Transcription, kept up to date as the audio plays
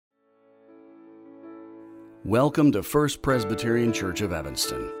Welcome to First Presbyterian Church of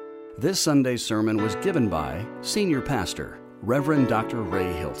Evanston. This Sunday's sermon was given by Senior Pastor, Reverend Dr.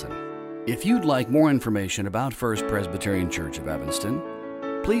 Ray Hilton. If you'd like more information about First Presbyterian Church of Evanston,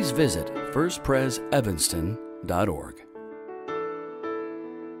 please visit firstpresevanston.org.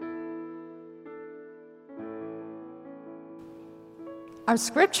 Our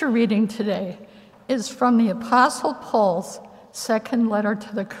scripture reading today is from the Apostle Paul's second letter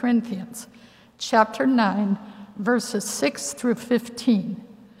to the Corinthians, chapter 9, verses 6 through 15.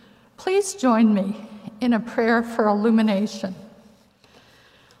 Please join me in a prayer for illumination.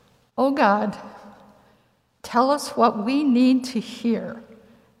 O God, tell us what we need to hear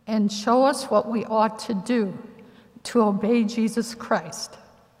and show us what we ought to do to obey Jesus Christ.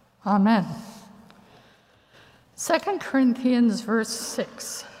 Amen. 2 Corinthians verse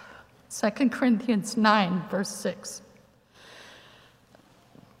 6. 2 Corinthians 9, verse 6.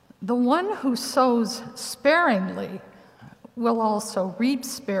 The one who sows sparingly will also reap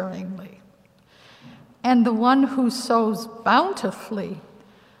sparingly, and the one who sows bountifully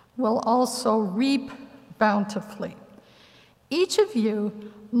will also reap bountifully. Each of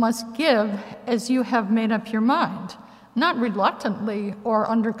you must give as you have made up your mind, not reluctantly or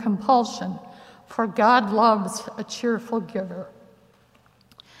under compulsion, for God loves a cheerful giver.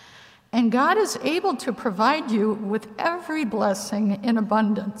 And God is able to provide you with every blessing in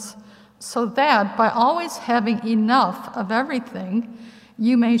abundance, so that by always having enough of everything,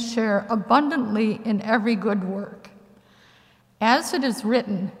 you may share abundantly in every good work. As it is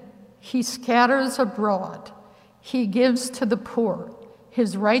written, He scatters abroad, He gives to the poor,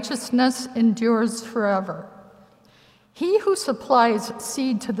 His righteousness endures forever. He who supplies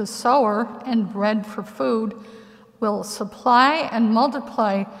seed to the sower and bread for food will supply and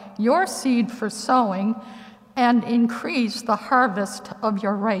multiply your seed for sowing and increase the harvest of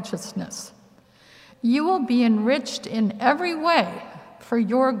your righteousness. You will be enriched in every way for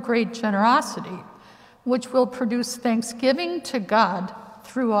your great generosity, which will produce thanksgiving to God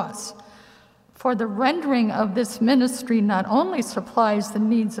through us. For the rendering of this ministry not only supplies the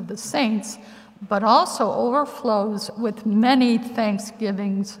needs of the saints, but also overflows with many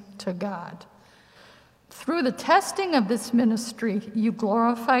thanksgivings to God. Through the testing of this ministry, you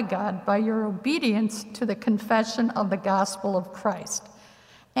glorify God by your obedience to the confession of the gospel of Christ,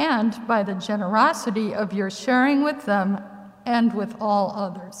 and by the generosity of your sharing with them and with all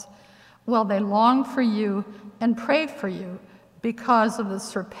others, while they long for you and pray for you because of the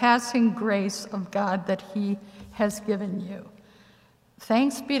surpassing grace of God that He has given you.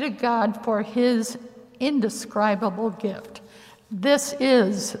 Thanks be to God for His indescribable gift. This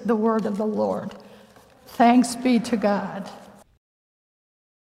is the word of the Lord. Thanks be to God.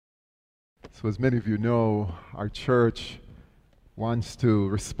 So as many of you know, our church wants to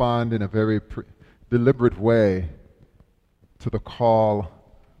respond in a very deliberate way to the call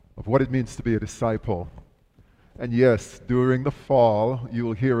of what it means to be a disciple. And yes, during the fall, you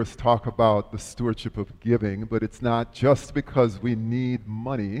will hear us talk about the stewardship of giving, but it's not just because we need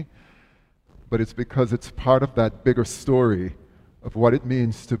money, but it's because it's part of that bigger story of what it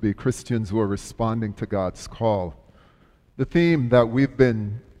means to be Christians who are responding to God's call. The theme that we've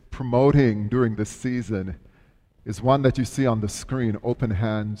been promoting during this season is one that you see on the screen, open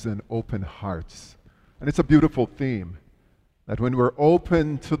hands and open hearts. And it's a beautiful theme, that when we're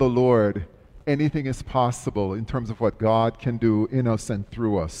open to the Lord, anything is possible in terms of what God can do in us and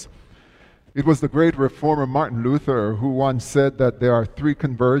through us. It was the great reformer Martin Luther who once said that there are 3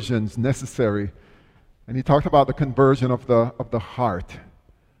 conversions necessary. And he talked about the conversion of the heart.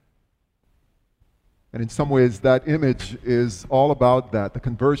 And in some ways, that image is all about that, the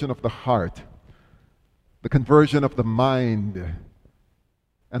conversion of the heart, the conversion of the mind,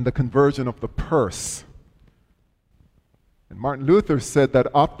 and the conversion of the purse. And Martin Luther said that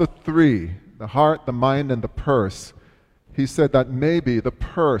of the 3, the heart, the mind, and the purse, he said that maybe the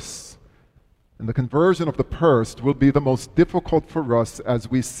purse and the conversion of the purse will be the most difficult for us as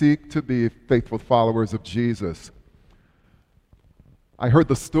we seek to be faithful followers of Jesus. I heard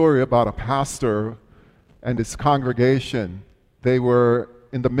the story about a pastor and his congregation. They were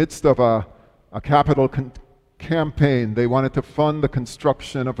in the midst of a capital campaign. They wanted to fund the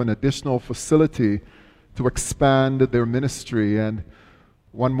construction of an additional facility to expand their ministry. And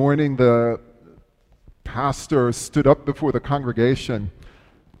one morning, the pastor stood up before the congregation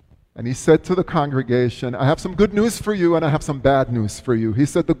and he said to the congregation, I have some good news for you and I have some bad news for you. He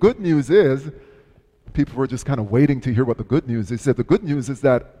said, the good news is, people were just kind of waiting to hear what the good news is. He said, the good news is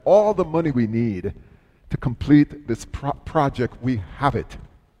that all the money we need to complete this project, we have it.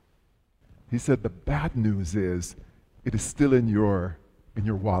 He said, the bad news is, it is still in your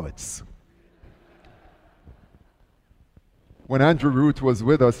wallets. When Andrew Root was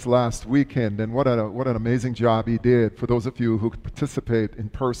with us last weekend, and what an amazing job he did, for those of you who could participate in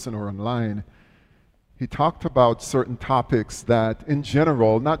person or online, he talked about certain topics that in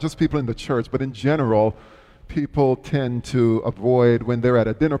general, not just people in the church, but in general, people tend to avoid when they're at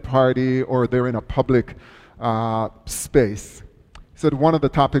a dinner party or they're in a public space. He said one of the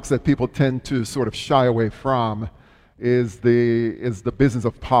topics that people tend to sort of shy away from is the business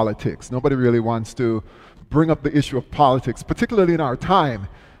of politics. Nobody really wants to bring up the issue of politics, particularly in our time.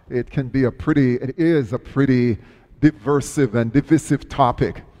 It is a pretty diversive and divisive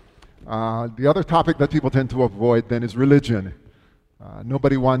topic. The other topic that people tend to avoid then is religion.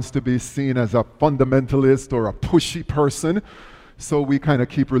 Nobody wants to be seen as a fundamentalist or a pushy person, so we kind of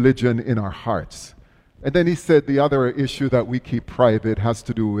keep religion in our hearts. And then he said the other issue that we keep private has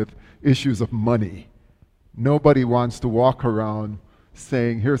to do with issues of money. Nobody wants to walk around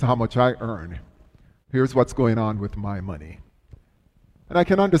saying, here's how much I earn. Here's what's going on with my money. And I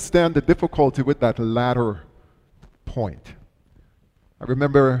can understand the difficulty with that latter point. I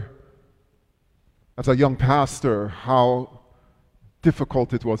remember as a young pastor how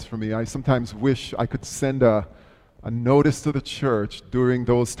difficult it was for me. I sometimes wish I could send a notice to the church during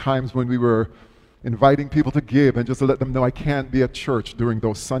those times when we were inviting people to give and just to let them know I can't be at church during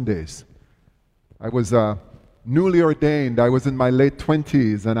those Sundays. I was newly ordained. I was in my late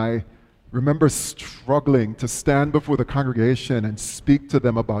 20s, and I remember struggling to stand before the congregation and speak to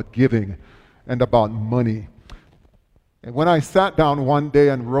them about giving and about money. And when I sat down one day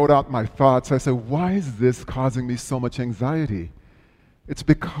and wrote out my thoughts, I said, why is this causing me so much anxiety? It's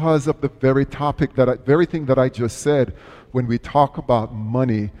because of the very thing that I just said. When we talk about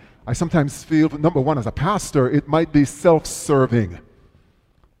money, I sometimes feel, number one, as a pastor, it might be self-serving.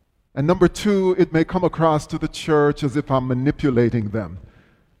 And number two, it may come across to the church as if I'm manipulating them.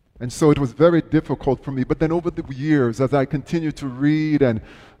 And so it was very difficult for me. But then over the years, as I continued to read and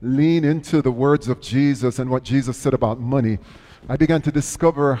lean into the words of Jesus and what Jesus said about money, I began to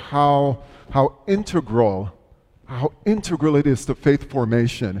discover how integral it is to faith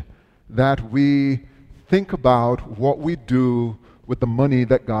formation that we think about what we do with the money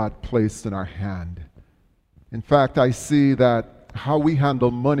that God placed in our hand. In fact, I see that how we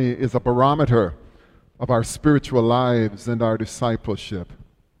handle money is a barometer of our spiritual lives and our discipleship.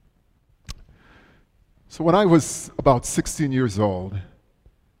 So when I was about 16 years old,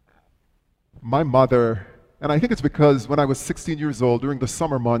 my mother, and I think it's because when I was 16 years old, during the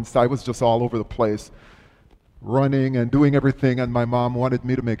summer months, I was just all over the place, running and doing everything, and my mom wanted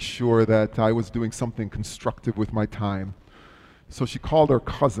me to make sure that I was doing something constructive with my time. So she called her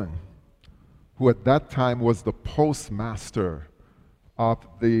cousin, who at that time was the postmaster of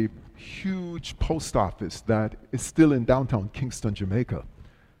the huge post office that is still in downtown Kingston, Jamaica.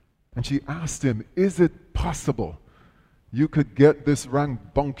 And she asked him, is it possible you could get this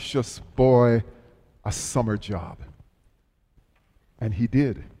rambunctious boy a summer job? And he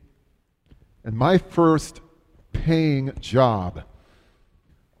did. And my first paying job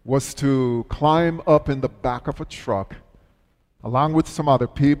was to climb up in the back of a truck along with some other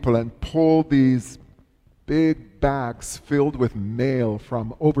people and pull these big bags filled with mail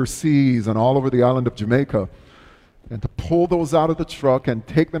from overseas and all over the island of Jamaica, and to pull those out of the truck and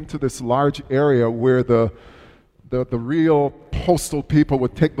take them to this large area where the real postal people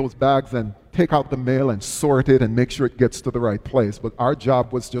would take those bags and take out the mail and sort it and make sure it gets to the right place. But our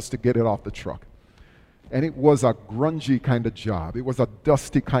job was just to get it off the truck. And it was a grungy kind of job. It was a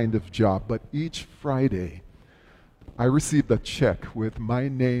dusty kind of job. But each Friday, I received a check with my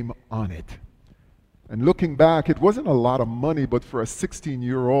name on it. And looking back, it wasn't a lot of money, but for a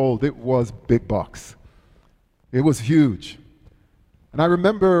 16-year-old, it was big bucks. It was huge. And I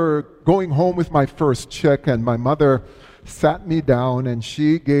remember going home with my first check, and my mother sat me down and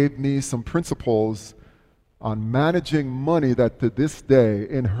she gave me some principles on managing money that to this day,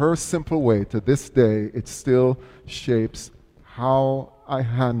 in her simple way, to this day, it still shapes how I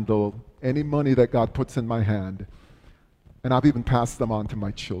handle any money that God puts in my hand. And I've even passed them on to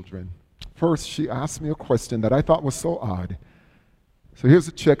my children. First, she asked me a question that I thought was so odd. So here's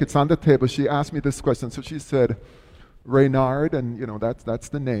a check, it's on the table. She asked me this question. So she said, Reynard, and that's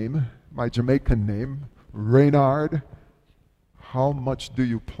the name, my Jamaican name, Reynard, how much do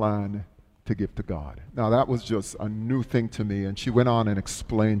you plan to give to God? Now that was just a new thing to me, and she went on and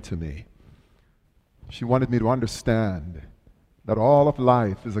explained to me. She wanted me to understand that all of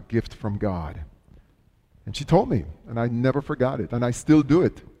life is a gift from God. And she told me, and I never forgot it, and I still do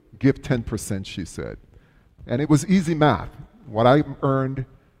it. Give 10%, she said. And it was easy math, what I earned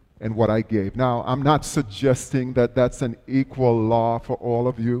and what I gave. Now, I'm not suggesting that that's an equal law for all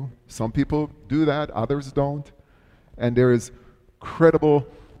of you. Some people do that, others don't. And there is credible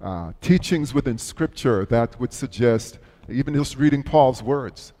teachings within Scripture that would suggest, even just reading Paul's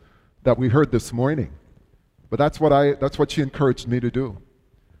words that we heard this morning. But that's what she encouraged me to do.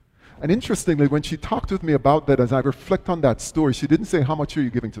 And interestingly, when she talked with me about that, as I reflect on that story, she didn't say, how much are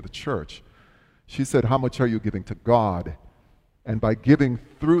you giving to the church? She said, how much are you giving to God? And by giving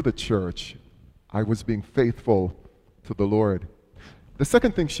through the church, I was being faithful to the Lord. The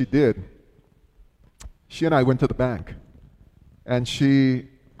second thing she did, she and I went to the bank. And she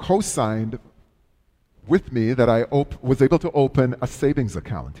co-signed with me that I was able to open a savings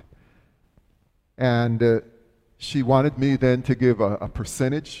account. And she wanted me then to give a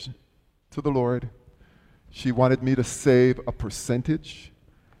percentage to the Lord. She wanted me to save a percentage.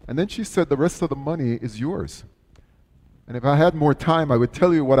 And then she said, the rest of the money is yours. And if I had more time, I would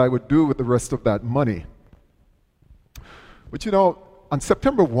tell you what I would do with the rest of that money. But you know, on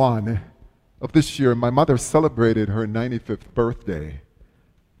September 1 of this year, my mother celebrated her 95th birthday.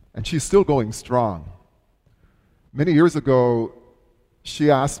 And she's still going strong. Many years ago,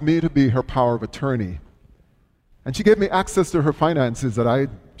 she asked me to be her power of attorney. And she gave me access to her finances that I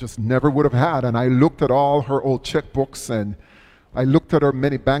just never would have had. And I looked at all her old checkbooks, and I looked at her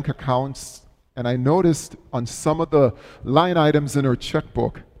many bank accounts, and I noticed on some of the line items in her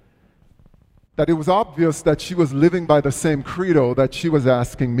checkbook that it was obvious that she was living by the same credo that she was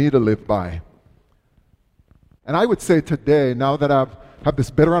asking me to live by. And I would say today, now that I have this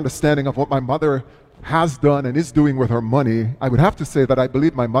better understanding of what my mother has done and is doing with her money, I would have to say that I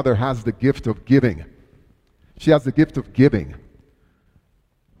believe my mother has the gift of giving. She has the gift of giving.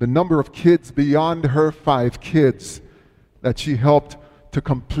 The number of kids beyond her 5 kids that she helped to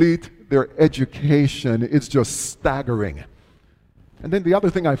complete their education is just staggering. And then the other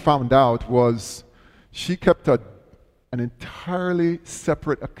thing I found out was she kept an entirely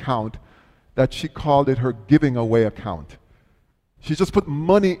separate account that she called it her giving away account. She just put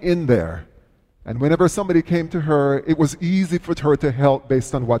money in there. And whenever somebody came to her, it was easy for her to help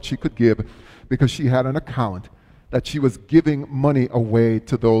based on what she could give, because she had an account that she was giving money away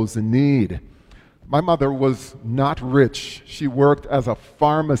to those in need. My mother was not rich. She worked as a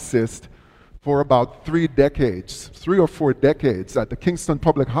pharmacist for about 3 or 4 decades at the Kingston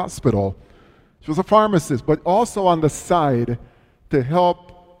Public Hospital. She was a pharmacist, but also on the side to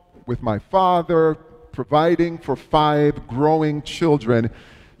help with my father, providing for 5 growing children.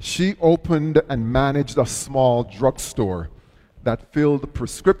 She opened and managed a small drugstore that filled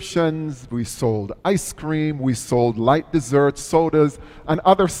prescriptions. We sold ice cream, we sold light desserts, sodas, and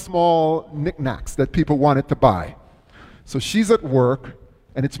other small knickknacks that people wanted to buy. So she's at work,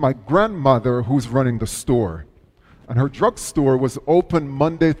 and it's my grandmother who's running the store. And her drugstore was open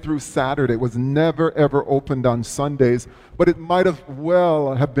Monday through Saturday. It was never, ever opened on Sundays, but it might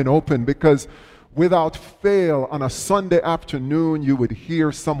have been open, because without fail, on a Sunday afternoon, you would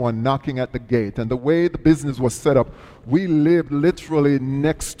hear someone knocking at the gate. And the way the business was set up, we lived literally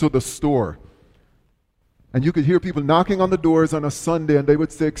next to the store. And you could hear people knocking on the doors on a Sunday, and they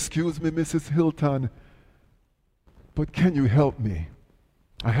would say, "Excuse me, Mrs. Hilton, but can you help me?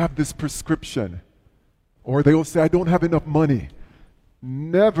 I have this prescription." Or they will say, "I don't have enough money."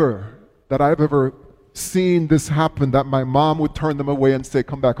 Never that I've ever seen this happen that my mom would turn them away and say,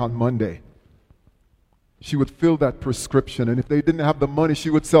 "Come back on Monday." She would fill that prescription, and if they didn't have the money,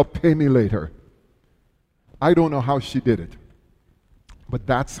 she would say, "Pay me later." I don't know how she did it, but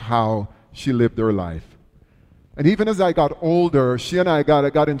that's how she lived her life. And even as I got older, she and I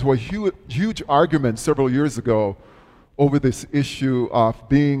got into a huge argument several years ago over this issue of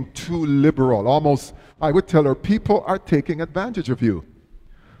being too liberal. Almost, I would tell her, people are taking advantage of you.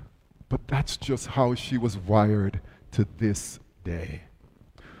 But that's just how she was wired to this day.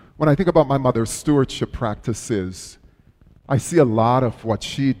 When I think about my mother's stewardship practices, I see a lot of what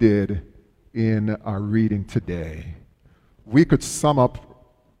she did in our reading today. We could sum up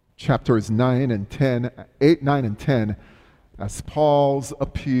chapters 8, 9, and 10 as Paul's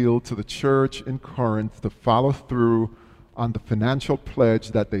appeal to the church in Corinth to follow through on the financial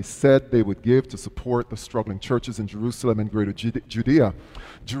pledge that they said they would give to support the struggling churches in Jerusalem and Greater Judea.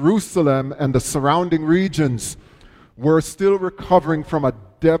 Jerusalem and the surrounding regions were still recovering from a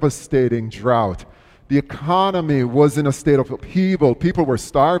devastating drought. The economy was in a state of upheaval. People were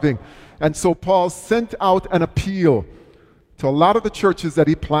starving. And so Paul sent out an appeal to a lot of the churches that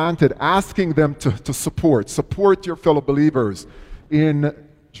he planted, asking them to support your fellow believers in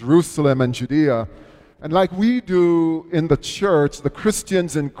Jerusalem and Judea. And like we do in the church, the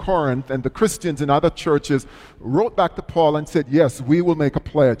Christians in Corinth and the Christians in other churches wrote back to Paul and said, "Yes, we will make a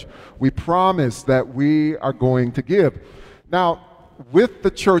pledge. We promise that we are going to give." Now, with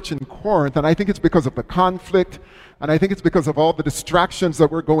the church in Corinth, and I think it's because of the conflict, and I think it's because of all the distractions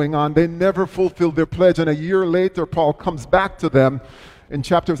that were going on. They never fulfilled their pledge, and a year later, Paul comes back to them in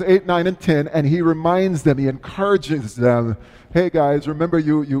chapters 8, 9, and 10, and he reminds them, he encourages them, hey guys, remember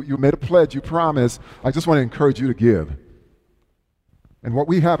you made a pledge, you promised. I just want to encourage you to give. And what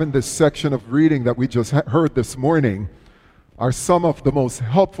we have in this section of reading that we just heard this morning are some of the most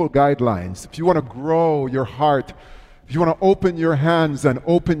helpful guidelines. If you want to grow your heart, if you want to open your hands and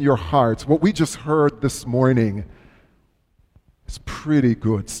open your hearts, what we just heard this morning is pretty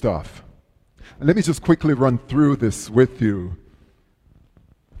good stuff. And let me just quickly run through this with you.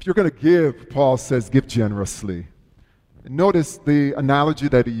 If you're going to give, Paul says, give generously. And notice the analogy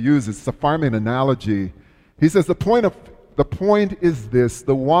that he uses. It's a farming analogy. He says the point is this: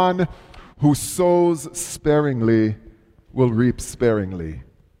 the one who sows sparingly will reap sparingly.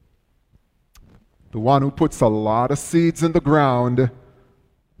 The one who puts a lot of seeds in the ground,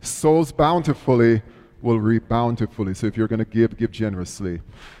 sows bountifully, will reap bountifully. So if you're going to give generously.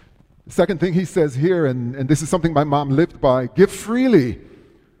 The second thing he says here, and this is something my mom lived by, give freely.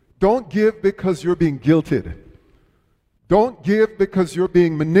 Don't give because you're being guilted. Don't give because you're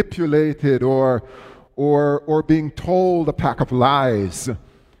being manipulated or being told a pack of lies.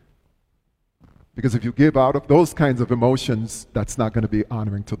 Because if you give out of those kinds of emotions, that's not going to be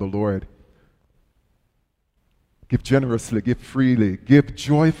honoring to the Lord. Give generously, give freely, give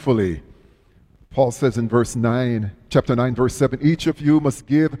joyfully. Paul says in chapter 9, verse 7, each of you must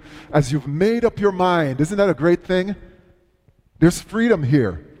give as you've made up your mind. Isn't that a great thing? There's freedom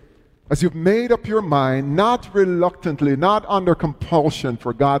here. As you've made up your mind, not reluctantly, not under compulsion,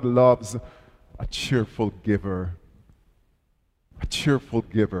 for God loves a cheerful giver. A cheerful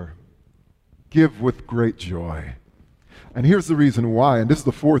giver. Give with great joy. And here's the reason why, and this is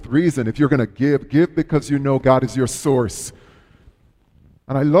the fourth reason. If you're going to give because you know God is your source.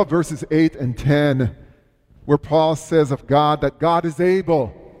 And I love verses 8 and 10, where Paul says of God that God is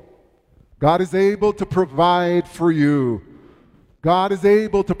able. God is able to provide for you. God is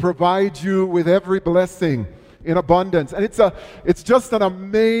able to provide you with every blessing in abundance. And it's just an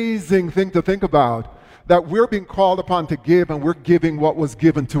amazing thing to think about, that we're being called upon to give, and we're giving what was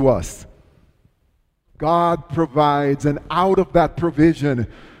given to us. God provides, and out of that provision,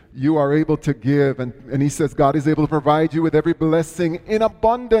 you are able to give. And he says God is able to provide you with every blessing in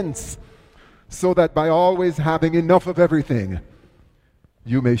abundance, so that by always having enough of everything,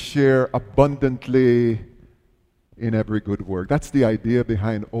 you may share abundantly in every good work. That's the idea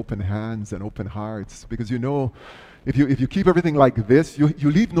behind open hands and open hearts. Because you know, if you keep everything like this, you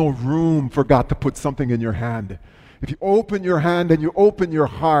leave no room for God to put something in your hand. If you open your hand and you open your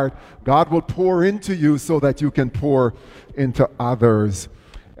heart, God will pour into you so that you can pour into others.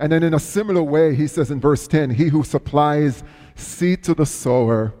 And then in a similar way, he says in verse 10, he who supplies seed to the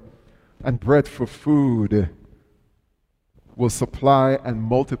sower and bread for food will supply and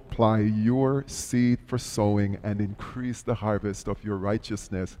multiply your seed for sowing and increase the harvest of your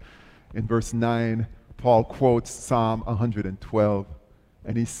righteousness. In verse 9, Paul quotes Psalm 112,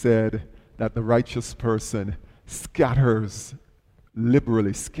 and he said that the righteous person scatters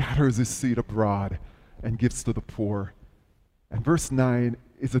liberally, scatters his seed abroad and gives to the poor. And verse 9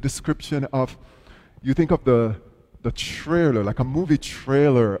 is a description of, you think of the trailer, like a movie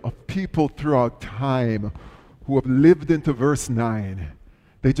trailer of people throughout time who have lived into verse 9.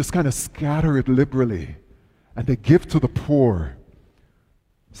 They just kind of scatter it liberally and they give to the poor.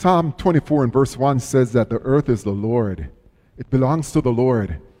 Psalm 24 and verse 1 says that the earth is the Lord. It belongs to the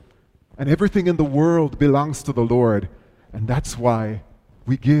Lord. And everything in the world belongs to the Lord. And that's why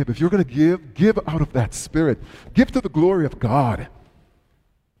we give. If you're going to give out of that spirit. Give to the glory of God.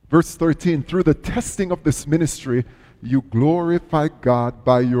 Verse 13, through the testing of this ministry, you glorify God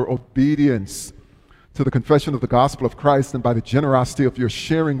by your obedience to the confession of the gospel of Christ and by the generosity of your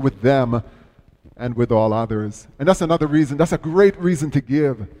sharing with them and with all others. And that's another reason, that's a great reason to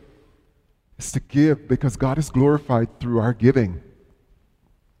give. It's to give because God is glorified through our giving.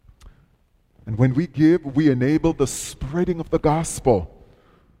 And when we give, we enable the spreading of the gospel.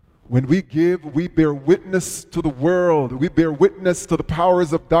 When we give, we bear witness to the world. We bear witness to the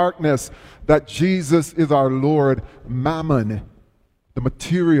powers of darkness that Jesus is our Lord. Mammon, the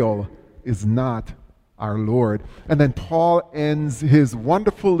material, is not our Lord. And then Paul ends his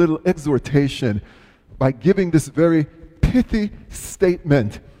wonderful little exhortation by giving this very pithy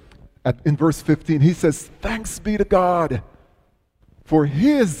statement. In verse 15, he says, thanks be to God for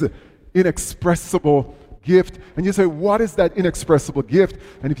his inexpressible gift. And you say, what is that inexpressible gift?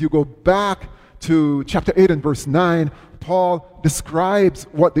 And if you go back to chapter 8 and verse 9, Paul describes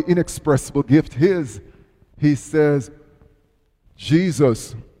what the inexpressible gift is. He says,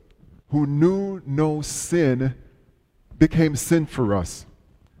 Jesus, who knew no sin, became sin for us.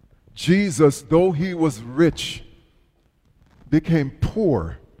 Jesus, though he was rich, became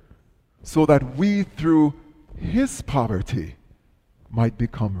poor so that we, through his poverty, might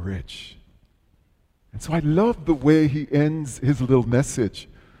become rich. And so I love the way he ends his little message,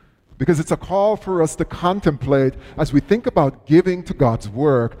 because it's a call for us to contemplate, as we think about giving to God's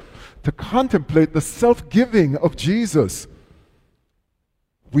work, to contemplate the self-giving of Jesus.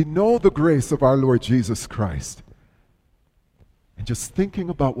 We know the grace of our Lord Jesus Christ. And just thinking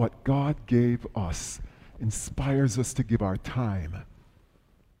about what God gave us inspires us to give our time.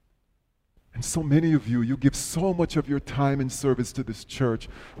 And so many of you, you give so much of your time in service to this church.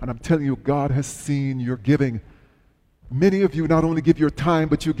 And I'm telling you, God has seen your giving. Many of you not only give your time,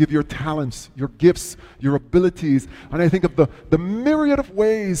 but you give your talents, your gifts, your abilities. And I think of the myriad of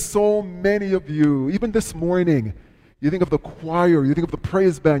ways so many of you, even this morning, you think of the choir, you think of the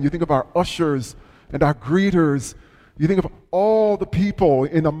praise band, you think of our ushers and our greeters. You think of all the people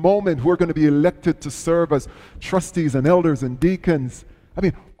in a moment who are going to be elected to serve as trustees and elders and deacons. I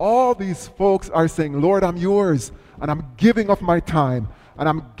mean, all these folks are saying, Lord, I'm yours, and I'm giving of my time, and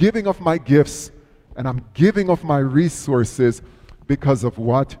I'm giving of my gifts, and I'm giving of my resources because of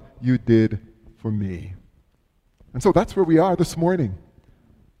what you did for me. And so that's where we are this morning.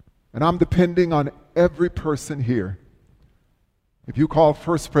 And I'm depending on every person here. If you call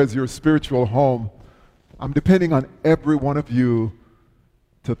First Pres your spiritual home, I'm depending on every one of you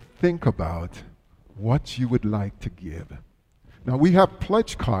to think about what you would like to give. Now, we have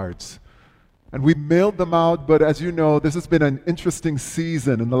pledge cards, and we mailed them out, but as you know, this has been an interesting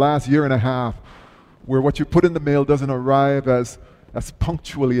season in the last year and a half, where what you put in the mail doesn't arrive as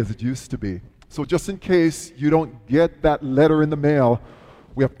punctually as it used to be. So just in case you don't get that letter in the mail,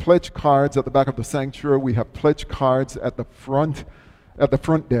 we have pledge cards at the back of the sanctuary. We have pledge cards at the front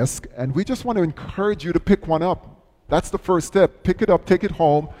desk, and we just want to encourage you to pick one up. That's the first step. Pick it up, take it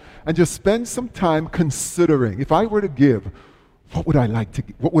home, and just spend some time considering, if I were to give, what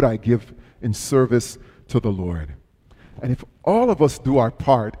would I give in service to the Lord? And if all of us do our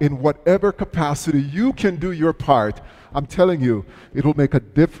part, in whatever capacity you can do your part, I'm telling you, it will make a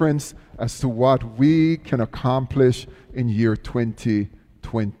difference as to what we can accomplish in year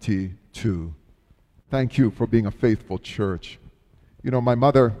 2022. Thank you for being a faithful church. You know, my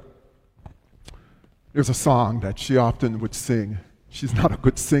mother, there's a song that she often would sing. She's not a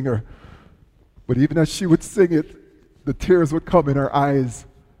good singer, but even as she would sing it, the tears would come in her eyes.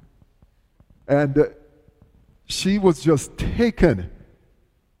 And she was just taken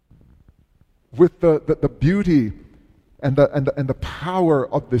with the beauty and the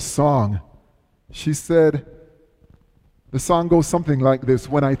power of this song. She said, the song goes something like this: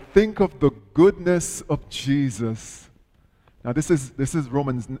 when I think of the goodness of Jesus. Now this is 2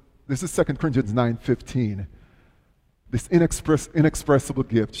 Corinthians 9:15. This inexpressible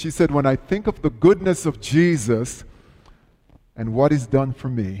gift. She said, when I think of the goodness of Jesus and what he's done for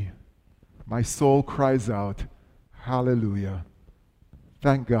me, my soul cries out, hallelujah.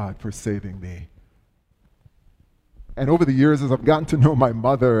 Thank God for saving me. And over the years, as I've gotten to know my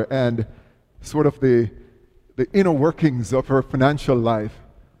mother and sort of the inner workings of her financial life,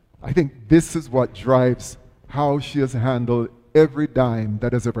 I think this is what drives how she has handled every dime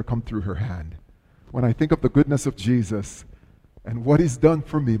that has ever come through her hand. When I think of the goodness of Jesus and what he's done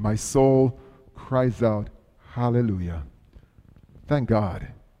for me, my soul cries out, hallelujah. Thank God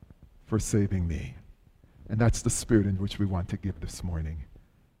for saving me. And that's the spirit in which we want to give this morning.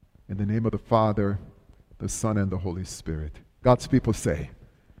 In the name of the Father, the Son, and the Holy Spirit. God's people say,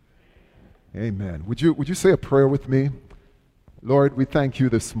 amen. Would you say a prayer with me? Lord, we thank you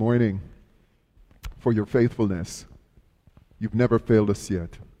this morning for your faithfulness. You've never failed us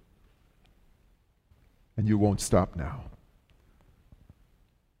yet. And you won't stop now.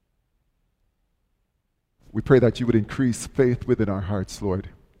 We pray that you would increase faith within our hearts, Lord,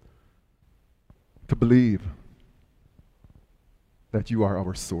 to believe that you are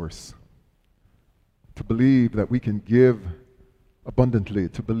our source, to believe that we can give abundantly,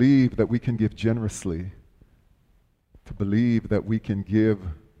 to believe that we can give generously, to believe that we can give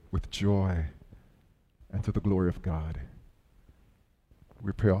with joy and to the glory of God.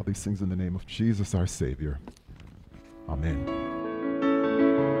 We pray all these things in the name of Jesus, our Savior. Amen.